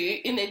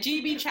tracksuit, in their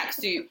GB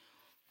tracksuit,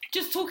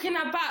 just talking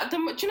about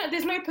them. Do you know,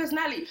 there's no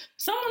personality.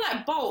 Someone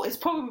like Bolt has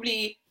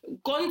probably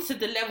gone to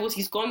the levels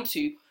he's gone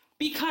to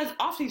because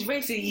after his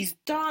races, he's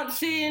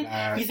dancing,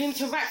 he's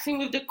interacting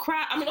with the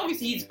crowd. I mean,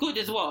 obviously he's good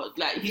as well.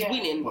 Like, he's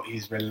winning. But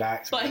he's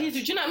relaxed. But do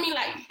you know what I mean?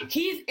 Like,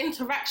 his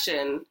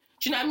interaction,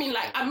 do you know what I mean?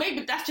 Like, and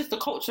maybe that's just the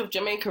culture of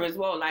Jamaica as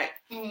well. Like,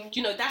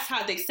 you know, that's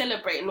how they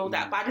celebrate and all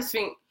that. But I just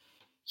think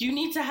you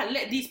need to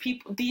let these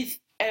people, these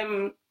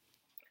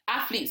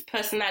athletes'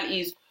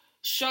 personalities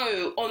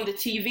show on the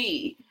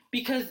TV,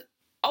 because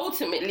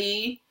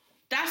ultimately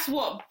that's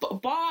what,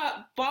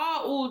 bar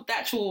all the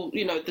actual,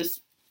 you know,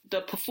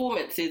 the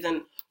performances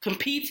and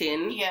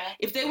competing,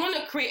 if they want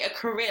to create a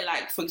career,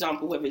 like, for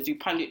example, whether it's do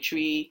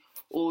punditry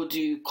or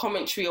do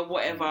commentary or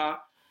whatever,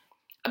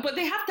 but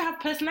they have to have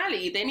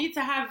personality. They need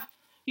to have,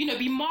 you know,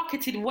 be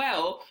marketed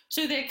well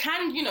so they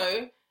can, you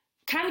know,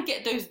 can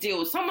get those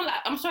deals. Someone like,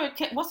 I'm sorry,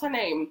 what's her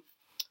name?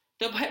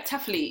 The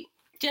heptathlete,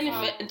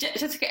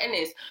 Jessica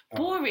Ennis.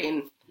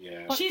 Boring.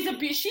 Yeah.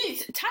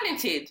 She's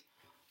talented,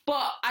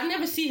 but I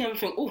never see him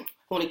think, oh,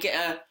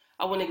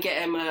 I want to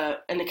get him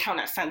an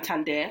account at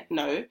Santander.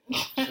 No.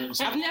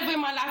 I've never in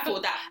my life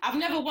thought that. I've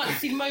never once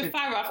seen Mo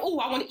Farah, I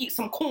want to eat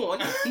some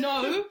corn.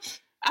 No.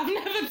 I've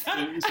never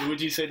done that. So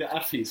would you say the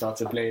athletes are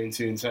to blame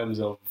too in terms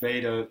of they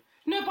don't...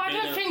 No, but I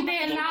don't think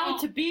they're allowed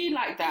to be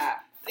like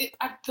that.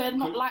 They're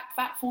not like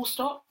that, full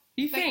stop.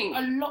 You think?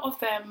 A lot of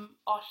them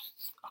are...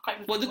 I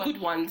can't the good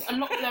ones. A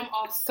lot of them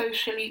are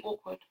socially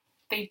awkward.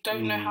 They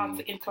don't know how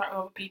to interact with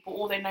other people.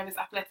 All they know is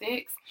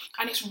athletics.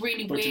 And it's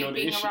really weird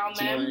being around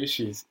them. Do you know the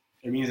issues?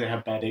 It means they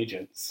have bad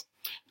agents.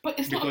 But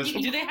it's not...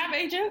 Do they have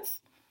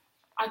agents?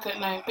 I don't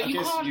know. But I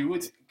guess you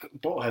would...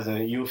 Bolt hasn't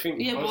it? You would think...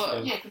 Yeah,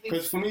 but...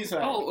 Because for me, it's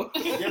like... Oh.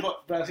 Yeah,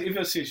 but if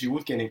you're serious, you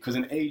would get it. Because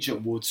an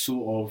agent would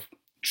sort of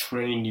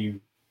train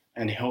you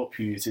and help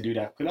you to do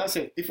that. Because I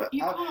say,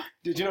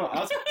 did you know?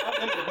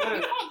 You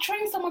can't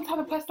train someone to have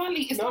a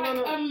personality. It's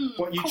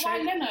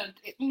Kawhi Leonard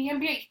in the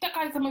NBA. That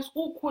guy's the most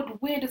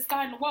awkward, weirdest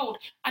guy in the world,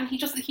 and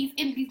he's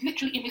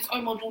literally in his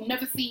own world. You'll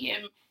never see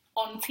him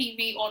on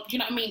TV or, do you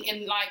know what I mean?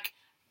 In like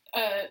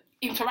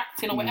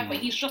interacting or whatever.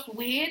 He's just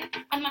weird,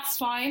 and that's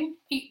fine.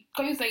 He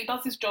goes there, he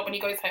does his job, and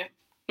he goes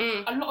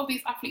home. A lot of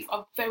these athletes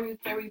are very,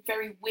 very,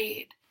 very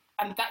weird,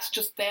 and that's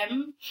just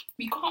them.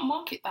 We can't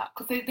market that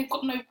because they've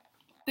got no.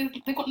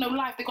 They've got no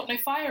life. They've got no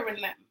fire in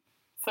them.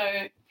 So,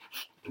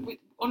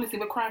 honestly,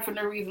 we're crying for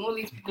no reason. All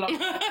these people,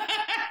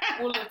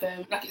 all of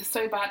them, like, it's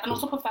so bad. And on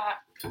top of that,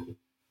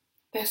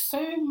 there's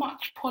so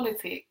much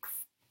politics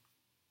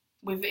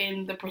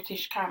within the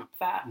British camp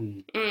that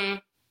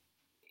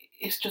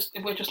it's just,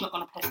 we're just not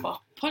going to prosper.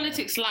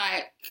 Politics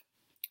like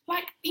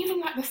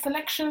even like the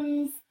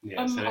selections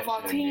of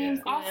our teams.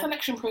 Our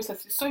selection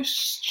process is so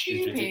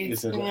stupid.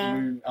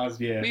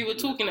 We were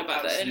talking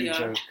about that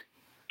earlier.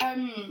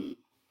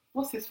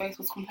 What's his face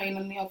was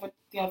complaining the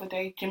other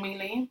day,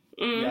 Jamili.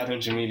 Yeah, I know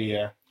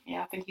Jamili,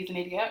 Yeah, I think he's an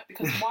idiot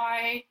because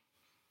why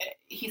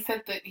he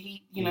said that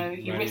he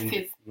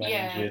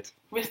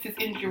risked his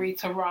injury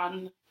to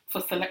run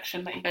for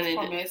selection that he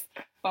promised,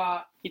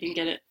 but he didn't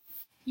get it.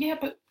 Yeah,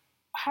 but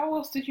how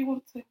else did you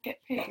want to get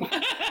picked?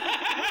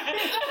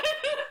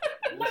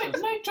 No,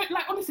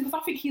 like honestly, because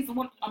I think he's the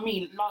one. I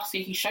mean, last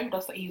year he showed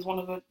us that he's one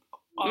of the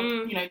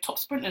top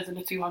sprinters in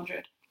the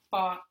 200.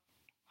 But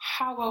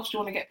how else do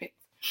you want to get picked?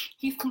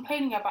 He's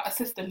complaining about a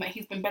system that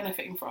he's been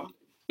benefiting from.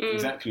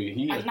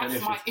 Exactly, and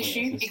that's my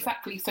issue.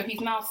 Exactly. So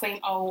he's now saying,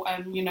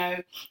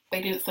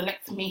 they didn't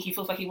select me. He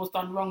feels like he was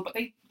done wrong, but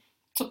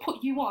to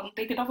put you on,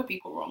 they did other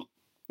people wrong.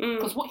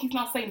 Because what he's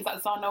now saying is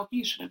that Zarnell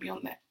Hughes shouldn't be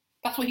on there.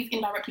 That's what he's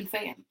indirectly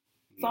saying.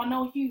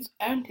 Zarnell Hughes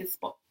earned his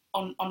spot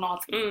on our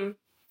team.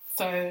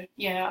 So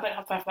yeah, I don't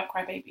have to have that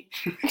crybaby.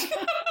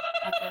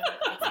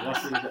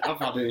 I've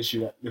had an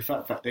issue that the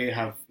fact that they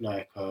have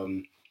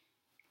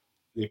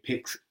they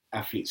pick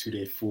athletes who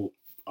they thought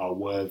are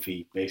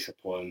worthy based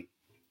upon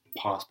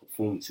past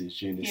performances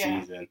during the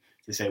season,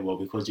 to say, well,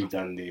 because you've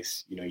done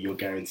this, you're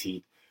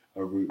guaranteed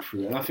a route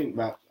through. And I think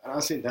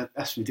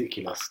that's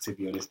ridiculous, to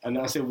be honest. And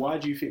I say, why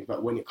do you think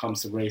that when it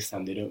comes to race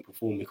time they don't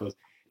perform? Because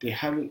they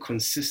haven't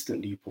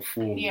consistently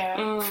performed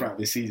throughout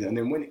the season. And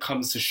then when it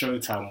comes to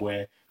showtime,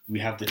 where we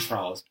have the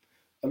trials,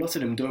 a lot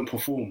of them don't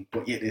perform,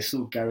 but yet they're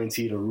still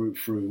guaranteed a route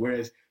through.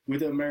 Whereas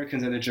with the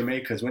Americans and the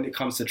Jamaicans, when it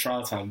comes to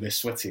trial time, they're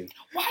sweating.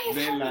 Why is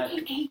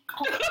Harry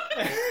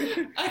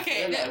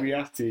okay, we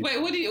have to.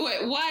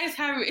 Why is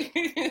Harry?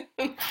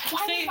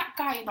 Why is that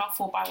guy in our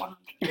 4x100?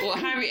 Well,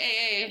 Harry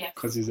AA. Yes.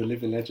 Because he's a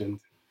living legend.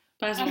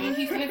 I mean,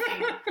 he's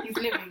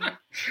living.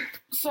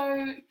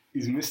 So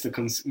he's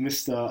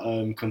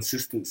Mr.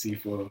 Consistency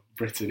for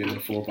Britain in the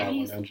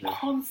 4x100. He's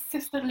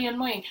consistently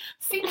annoying.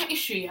 See my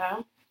issue,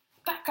 yeah?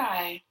 That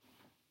guy,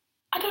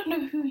 I don't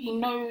know who he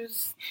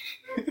knows.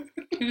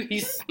 Who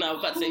he's now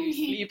about to say he's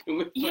sleeping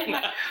with. Yeah,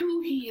 like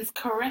who he is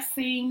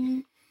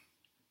caressing.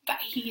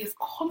 That he is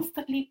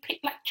constantly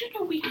picked. Like, do you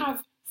know we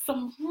have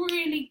some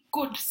really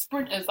good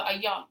sprinters that are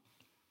young?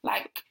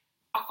 Like,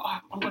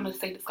 I'm going to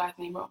say this guy's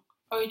name wrong.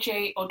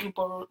 OJ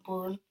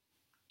Oduboran.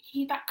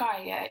 That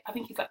guy, yeah, I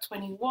think he's like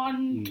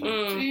 21,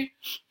 22.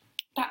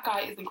 That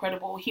guy is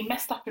incredible. He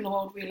messed up in the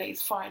World Relay,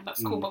 it's fine,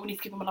 that's cool, but we need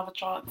to give him another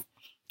chance.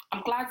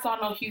 I'm glad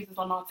Zarnell Hughes is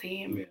on our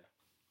team.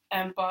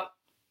 Yeah. But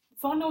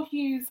Zarnell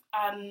Hughes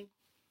and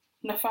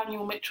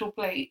Nathaniel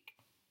Mitchell-Blake,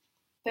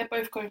 they're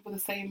both going for the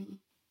same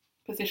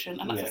position,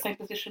 and that's the same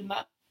position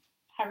that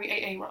Harry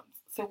AA runs.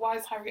 So why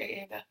is Harry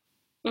AA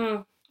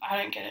there?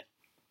 I don't get it.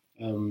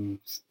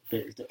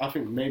 I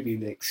think maybe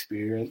the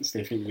experience.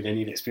 They think they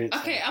need experience.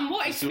 Okay, and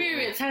what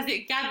experience has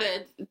it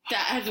gathered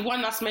that has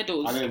won us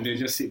medals? I don't know, they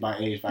just sit by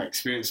age, by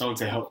experience on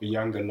to help the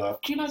younger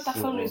lot. Do you know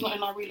Dasandu is not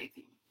in our relay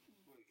team?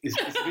 It's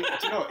a bit,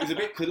 do you know, it's a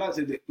bit, because like I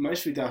said, my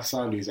issue with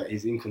Dasandu is that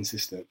he's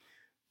inconsistent.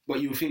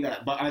 But you think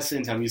that, but at the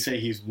same time, you say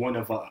he's one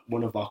of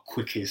our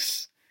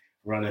quickest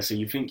runners, so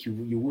you think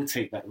you would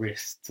take that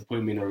risk to put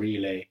him in a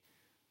relay.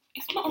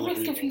 It's not a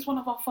risk if he's one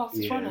of our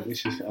fastest runners.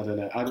 Which is, I don't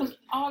know. Because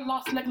our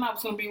last leg now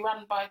was going to be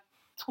run by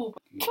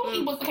Talbot.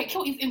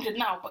 Kilty is injured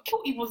now, but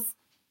Kilty was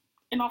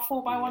in our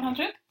 4x100.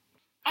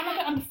 And I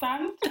don't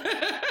understand. No,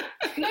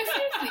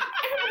 seriously.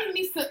 Everybody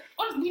needs to...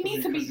 We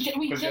need to be...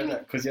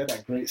 Because he had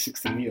that great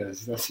 60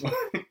 metres, that's why.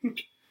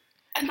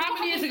 And how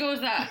many years ago was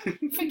that?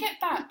 Forget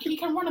that. He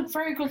can run a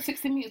very good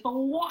 60 metres, but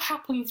what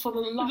happens for the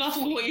last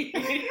 40?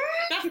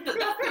 That's the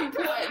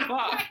important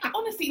part. Like,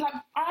 honestly,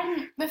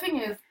 the thing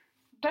is,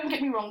 don't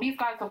get me wrong, these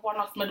guys have won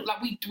us medal.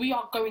 Like, we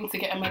are going to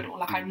get a medal.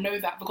 Like, I know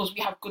that because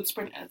we have good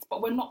sprinters,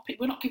 but we're not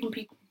giving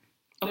people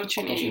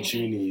opportunities,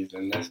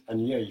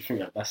 and yeah, you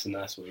think that's a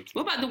nice way.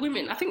 What about the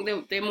women? I think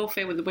they're more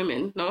fair with the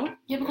women, no?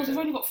 Yeah, because we've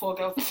only got 4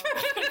 girls.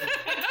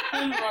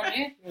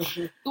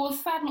 It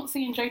was sad not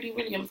seeing Jodie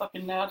Williams up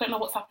in there. I don't know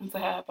what's happened to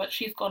her, but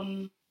she's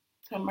gone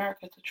to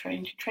America to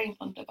train. She trains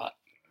under that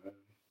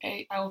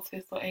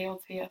ALTIS or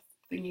ALTS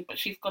thingy, but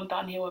she's gone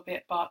downhill a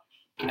bit. But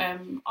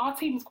our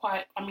team's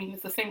quite,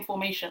 it's the same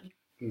formation.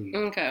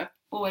 Okay.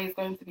 Always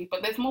going to be.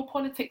 But there's more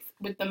politics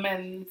with the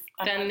men's.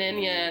 Than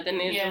there's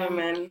the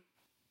women.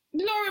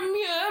 Laura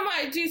Muir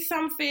might do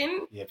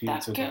something. Yeah, people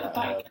talk about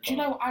her. Do you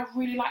know what? I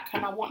really like her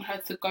and I want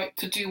her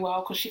to do well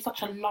because she's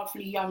such a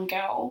lovely young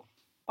girl,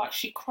 but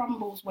she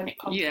crumbles when it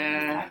comes to these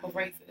type of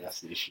races.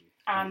 That's the issue.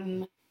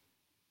 And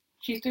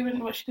she's doing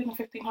the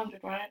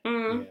 1500, right?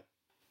 Yeah.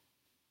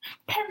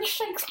 Perry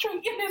shakes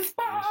straight in his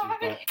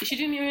bag. Is she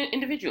doing the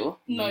individual?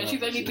 No,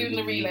 she's only doing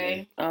the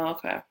relay. Oh,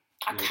 okay.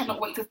 I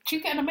cannot wait to...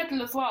 She's getting a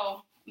medal as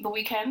well the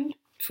weekend.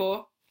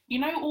 For? You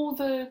know all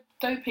the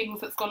dopings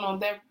that's gone on,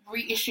 they're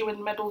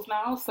reissuing medals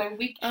now, so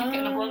she's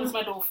getting a bronze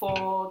medal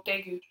for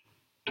Daegu.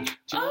 Do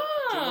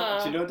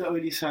you know the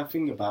only sad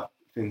thing about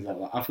things like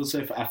that? I feel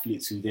sorry for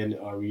athletes who then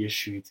are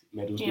reissued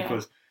medals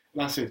because,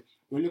 like I said,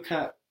 we look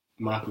at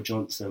Michael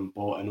Johnson,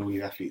 Bolt, and all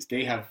these athletes,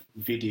 they have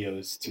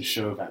videos to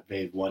show that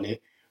they've won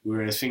it.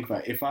 Whereas think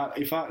about if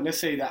I let's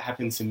say that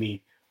happened to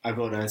me, I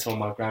go there and tell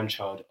my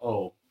grandchild,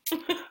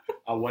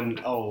 I won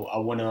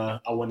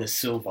a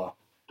silver,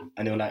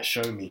 and they'll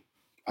show me.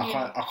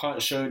 I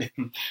can't show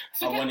them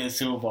I wanted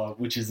silver,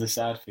 which is the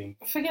sad thing.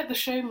 Forget the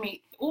show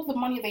meet. All the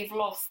money they've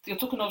lost. You're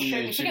talking of show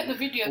meet. Forget the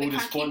video. They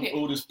can't keep it.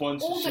 All the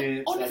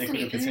sponsorships. Honestly, that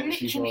they could have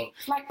literally,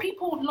 like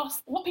people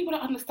lost. What people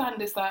don't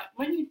understand is that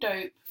when you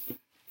dope,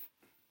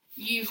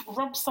 you've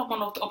robbed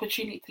someone of the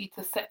opportunity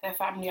to set their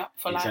family up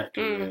for life.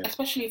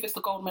 Especially if it's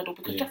the gold medal,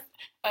 because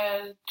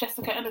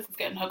Jessica Ennis is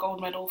getting her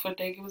gold medal for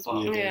Daegu as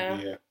well.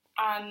 Yeah.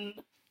 And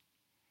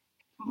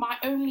my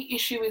only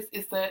issue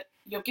is that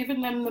you're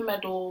giving them the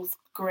medals,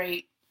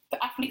 great.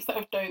 The athletes that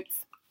have doped,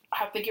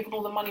 have they given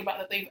all the money back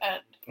that they've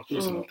earned? Of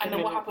course not. And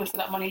then what happens to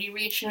that money? You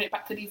reissue it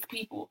back to these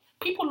people.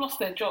 People lost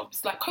their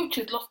jobs. Like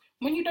coaches lost.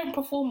 When you don't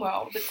perform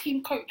well, the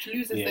team coach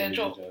loses their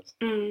job.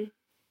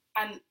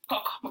 And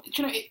God, do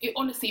you know, it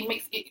honestly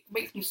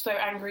makes me so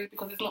angry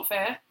because it's not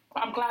fair.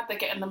 But I'm glad they're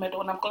getting the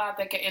medal, and I'm glad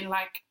they're getting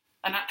like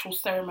an actual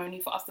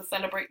ceremony for us to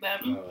celebrate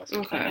them. Oh,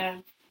 okay. Yeah.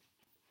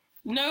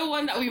 No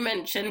one that we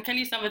mentioned,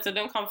 Kelly Salvatore,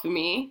 don't come for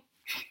me.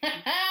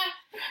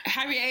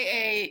 Harry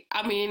AA,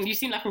 I mean, you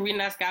seem like a really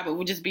nice guy, but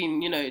we're just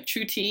being,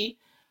 true T.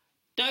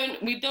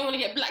 We don't want to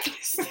get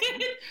blacklisted,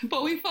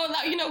 but we felt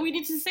like, we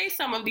need to say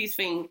some of these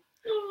things.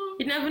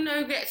 You never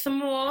know, get some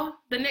more.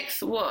 The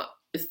next,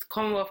 it's the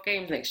Commonwealth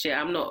Games next year.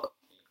 I'm not.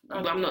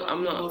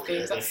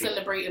 That's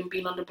celebrating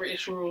being under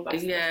British rule.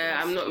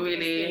 I'm not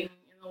really. In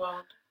the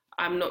world.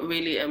 I'm not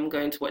really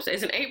going to watch that.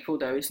 It's in April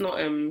though. It's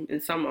not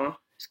in summer.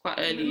 It's quite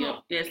early. Yeah,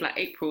 it's like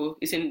April.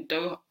 It's in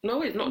Doha.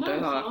 No, it's not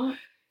Doha.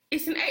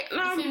 It's in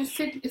April.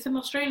 It's in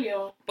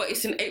Australia. But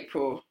it's in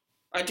April.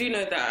 I do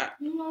know that.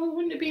 No,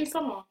 wouldn't it be in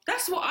summer?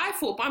 That's what I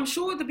thought, but I'm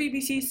sure the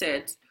BBC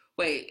said.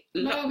 Wait.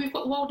 No, we've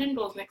got World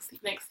Indoors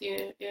next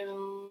year.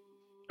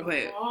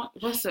 Wait,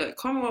 what's it?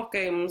 Commonwealth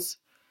Games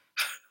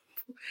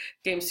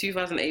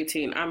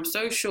 2018. I'm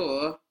so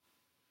sure.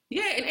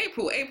 Yeah, in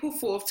April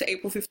 4th to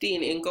April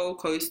 15 in Gold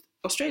Coast,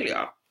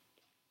 Australia.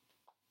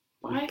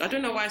 Why? I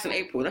don't know why it's in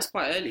April. That's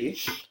quite early.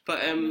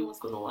 But no one's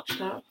gonna watch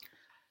that.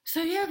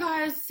 So yeah,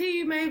 guys, see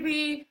you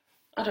maybe.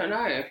 I don't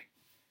know.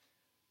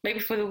 Maybe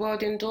for the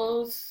World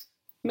Indoors.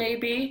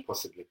 Maybe.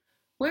 Possibly.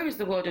 Where is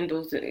the World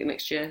Indoors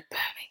next year?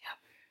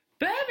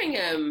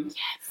 Birmingham.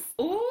 Yes.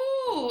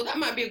 Ooh, that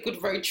might be a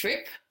good road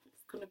trip.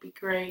 It's gonna be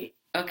great.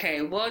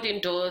 Okay, World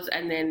Indoors,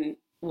 and then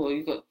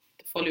you've got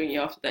the following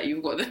year after that.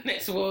 You've got the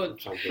next World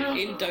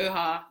in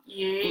Doha.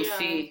 Yeah. We'll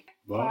see.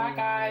 Bye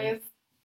guys.